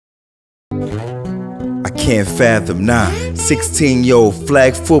can't fathom, nah. 16-year-old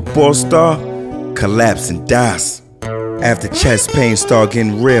flag football star collapse and dies. After chest pain started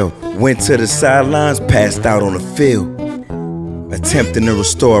getting real, went to the sidelines, passed out on the field. Attempting to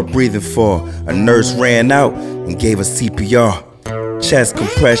restore her breathing for a nurse ran out and gave her CPR. Chest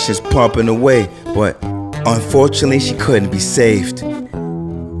compressions pumping away, but unfortunately she couldn't be saved.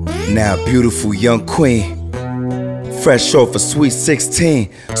 Now a beautiful young queen, fresh off a sweet 16,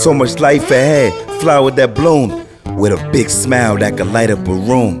 so much life ahead, flower that bloomed with a big smile that could light up a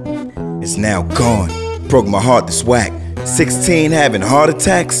room. It's now gone, broke my heart this whack. 16 having heart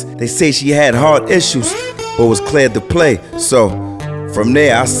attacks, they say she had heart issues, but was cleared to play. So from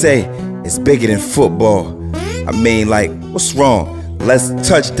there I say, it's bigger than football. I mean, like, what's wrong? Let's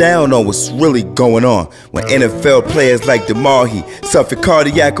touch down on what's really going on. When NFL players like DeMar, suffered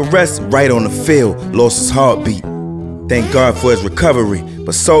cardiac arrest right on the field, lost his heartbeat. Thank God for his recovery,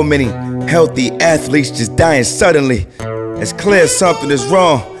 but so many healthy athletes just dying suddenly. It's clear something is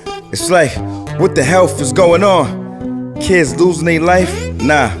wrong. It's like, what the hell is going on? Kids losing their life?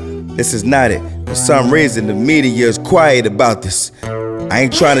 Nah, this is not it. For some reason, the media is quiet about this. I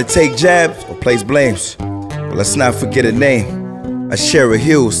ain't trying to take jabs or place blames, but let's not forget a name. Ashari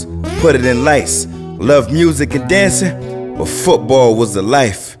Hughes, put it in lights. Loved music and dancing, but football was the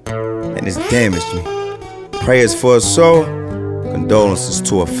life, and it's damaged me. Prayers for her soul, condolences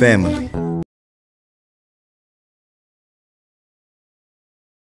to her family.